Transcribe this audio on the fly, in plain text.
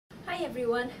Hi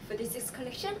everyone, for this week's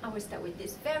collection I will start with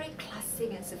this very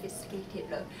classic and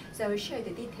sophisticated look. So I will show you the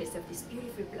details of this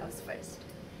beautiful blouse first.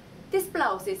 This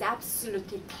blouse is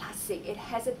absolutely classic. It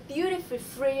has a beautiful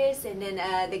frills and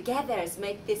then the gathers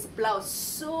make this blouse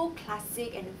so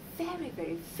classic and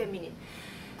very feminine.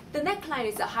 The neckline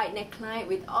is a high neckline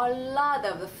with a lot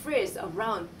of the frills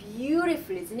around.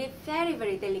 Beautiful, isn't it?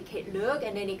 Very delicate look,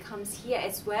 and then it comes here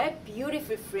as well.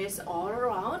 Beautiful frills all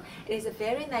around. It is a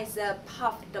very nice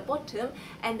puff at the bottom,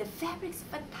 and the fabric is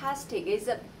fantastic. It's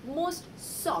a most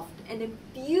soft and a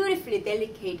beautifully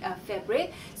delicate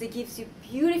fabric. So it gives you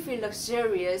beautifully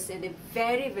luxurious and a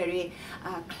very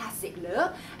classic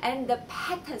look. And the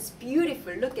pattern's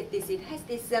beautiful. Look at this. It has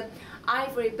this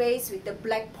ivory base with the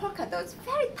black polka dots.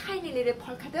 Very tiny little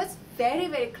polka dots.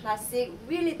 Very classic,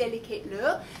 really delicate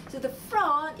look. So the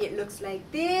front, it looks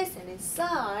like this, and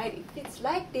inside it fits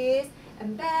like this,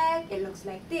 and back it looks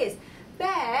like this.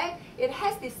 Back, it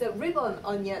has this ribbon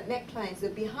on your neckline, so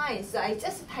behind. So I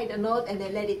just tie the knot and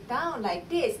then let it down like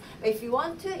this. But if you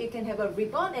want to, you can have a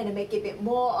ribbon and make it a bit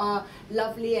more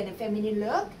lovely and a feminine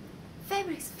look.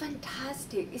 Fabric is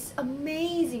fantastic. It's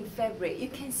amazing fabric. You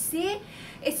can see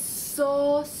it's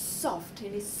so soft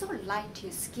and it's so light to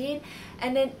your skin.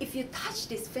 And then if you touch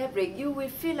this fabric, you will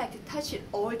feel like to touch it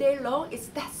all day long. It's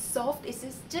that soft. It's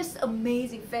just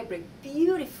amazing fabric.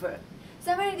 Beautiful.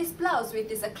 So I'm wearing this blouse with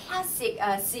this classic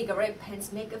cigarette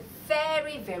pants, make a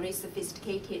very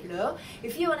sophisticated look.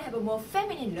 If you want to have a more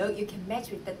feminine look, you can match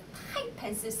with the tight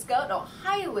pencil skirt or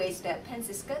high-waisted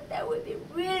pencil skirt. That would be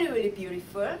really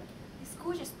beautiful. This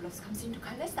gorgeous blouse comes into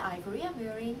colors. The ivory I'm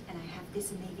wearing, and I have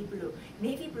this navy blue.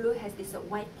 Navy blue has this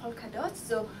white polka dots,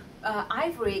 so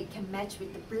ivory can match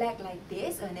with the black like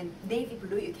this, and then navy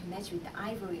blue you can match with the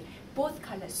ivory. Both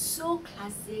colors so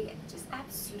classic and just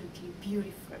absolutely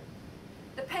beautiful.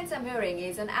 The pants I'm wearing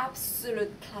is an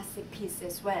absolute classic piece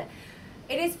as well.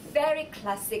 It is very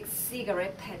classic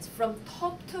cigarette pants from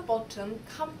top to bottom,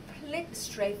 complete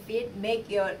straight fit, make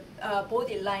your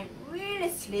body line really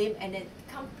slim and then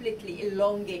completely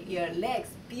elongate your legs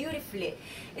beautifully.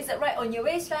 It's right on your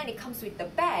waistline. It comes with the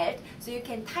belt, so you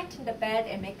can tighten the belt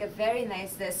and make a very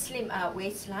nice slim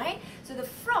waistline. So the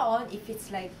front, it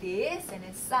fits like this, and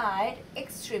inside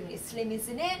extremely slim,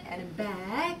 isn't it? And the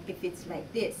back, it fits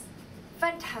like this.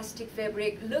 Fantastic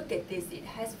fabric. Look at this. It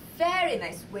has very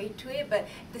nice weight to it, but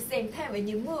at the same time when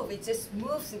you move, it just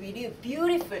moves with you.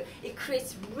 Beautiful. It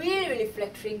creates really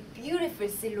flattering, beautiful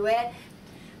silhouette.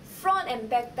 Front and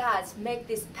back darts make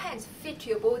this pants fit to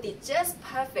your body just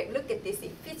perfect. Look at this.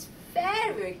 It fits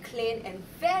very clean and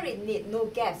very neat. No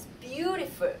gaps.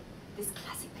 Beautiful. This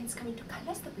classic pants come into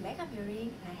colors. The black I'm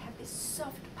wearing, and I have this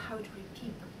soft powdery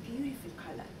pink. Beautiful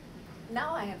color.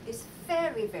 Now I have this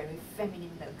very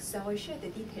feminine look, so I'll show you the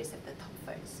details of the top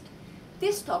first.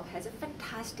 This top has a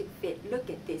fantastic fit. Look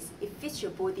at this. It fits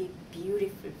your body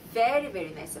beautiful.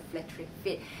 Very nice and flattering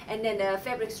fit. And then the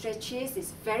fabric stretches.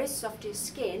 It's very soft to your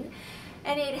skin.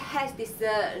 And it has this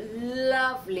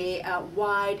lovely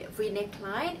wide V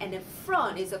neckline, and the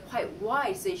front is quite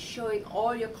wide, so it's showing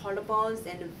all your collarbones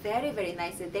and a very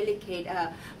nice and delicate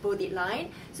body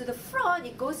line. So the front,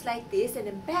 it goes like this, and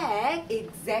the back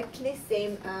exactly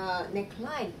same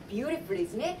neckline. Beautiful,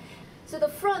 isn't it? So the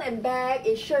front and back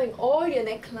is showing all your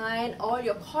neckline, all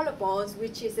your collarbones,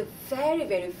 which is a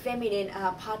very feminine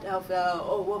part of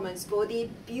a woman's body.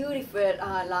 Beautiful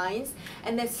lines.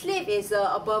 And the sleeve is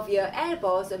above your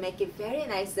elbows, so make it very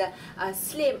nice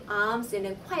slim arms, and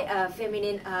then quite a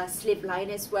feminine sleeve line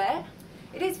as well.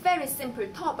 It is very simple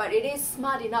top, but it is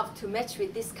smart enough to match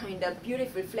with this kind of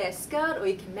beautiful flare skirt, or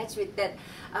you can match with that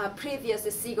previous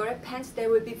cigarette pants. They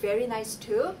will be very nice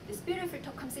too. This beautiful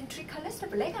top comes in 3 colors. The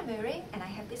black I'm wearing, and I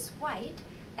have this white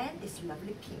and this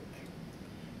lovely pink.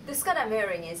 The skirt I'm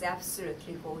wearing is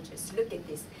absolutely gorgeous. Look at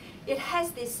this. It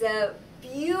has this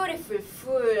beautiful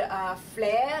full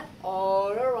flare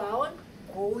all around.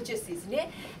 Gorgeous, isn't it?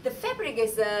 The fabric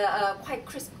is quite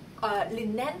crisp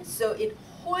linen, so it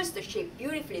holds the shape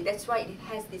beautifully. That's why it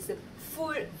has this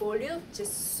full volume,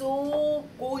 just so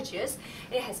gorgeous.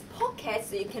 It has pockets,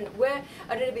 so you can wear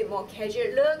a little bit more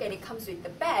casual look, and it comes with the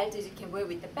belt, so you can wear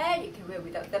with the belt, you can wear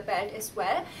without the belt as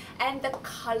well. And the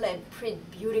color and print,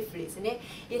 beautiful, isn't it?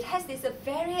 It has this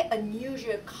very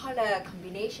unusual color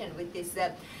combination with this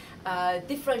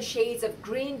different shades of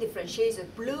green, different shades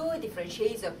of blue, different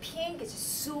shades of pink. It's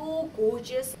so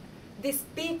gorgeous. This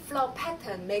big flower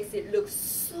pattern makes it look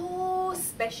so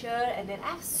special and then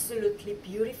absolutely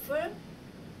beautiful.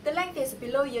 The length is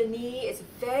below your knee. It's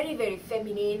very, very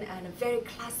feminine and a very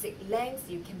classic length.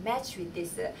 You can match with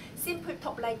this simple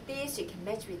top like this. You can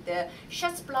match with the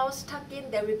shirts blouse tucked in.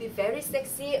 That will be very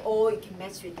sexy. Or you can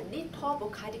match with the knit top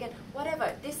or cardigan,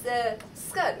 whatever. This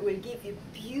skirt will give you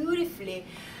beautifully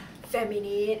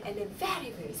feminine and a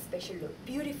very, very special look.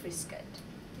 Beautiful skirt.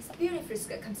 This beautiful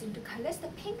skirt comes in two colors. The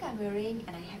pink I'm wearing,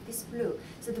 and I have this blue.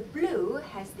 So the blue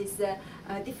has this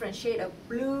different shade of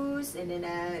blues, and then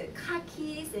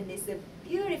khakis, and this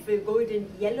beautiful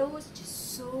golden yellows,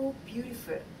 just so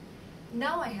beautiful.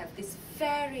 Now I have this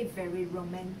very, very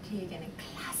romantic and a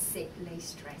classic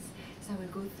lace dress. So I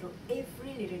will go through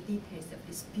every little details of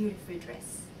this beautiful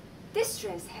dress. This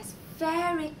dress has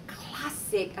very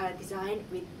classic design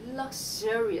with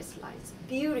luxurious lines.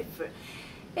 Beautiful.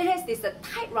 It has this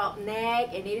tight round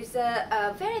neck, and it is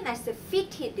a very nice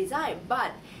fitted design,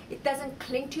 but it doesn't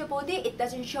cling to your body. It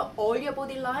doesn't show all your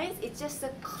body lines. It just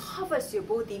covers your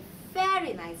body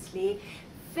very nicely,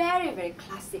 very, very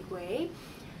classic way.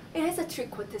 It has a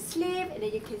 3/4 sleeve, and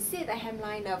then you can see the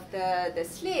hemline of the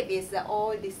sleeve is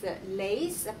all this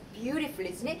lace, beautiful,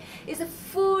 isn't it? It's a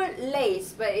full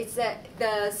lace, but it's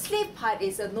the sleeve part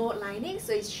is no lining,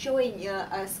 so it's showing your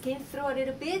skin through a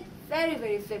little bit. Very,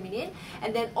 very feminine.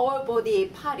 And then all body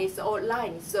part is all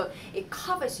lined, so it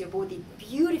covers your body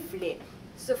beautifully.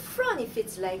 So front it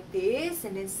fits like this,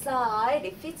 and then side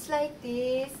it fits like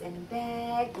this, and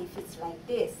back it fits like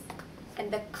this.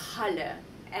 And the color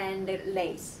and the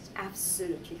lace,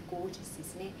 absolutely gorgeous,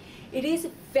 isn't it? It is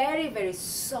very, very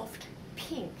soft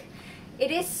pink.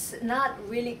 It is not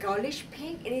really girlish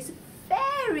pink. It is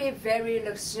very, very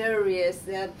luxurious,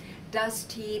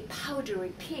 dusty,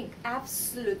 powdery pink.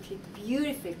 Absolutely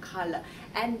beautiful color.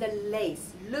 And the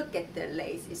lace, look at the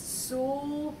lace. It's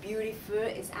so beautiful.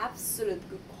 It's absolute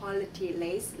good quality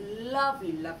lace.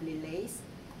 Lovely, lovely lace.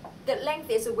 The length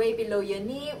is way below your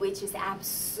knee, which is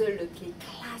absolutely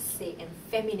classic and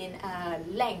feminine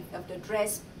length of the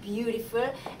dress.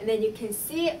 Beautiful. And then you can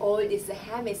see all this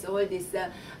hem is all this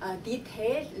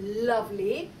detail.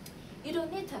 Lovely. You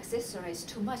don't need to accessorize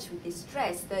too much with this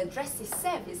dress. The dress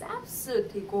itself is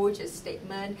absolutely gorgeous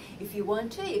statement. If you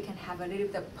want to, you can have a little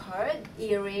bit of pearl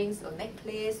earrings or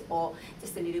necklace or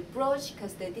just a little brooch,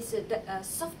 because this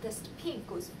softest pink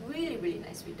goes really, really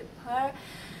nice with the pearl.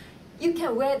 You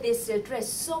can wear this dress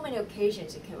so many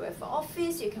occasions. You can wear for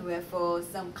office, you can wear for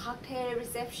some cocktail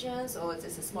receptions or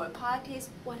just small parties,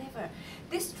 whatever.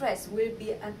 This dress will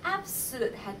be an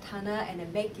absolute head turner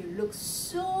and make you look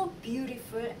so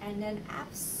beautiful and then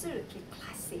absolutely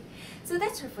classy. So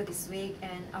that's all for this week,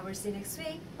 and I will see you next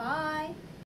week. Bye!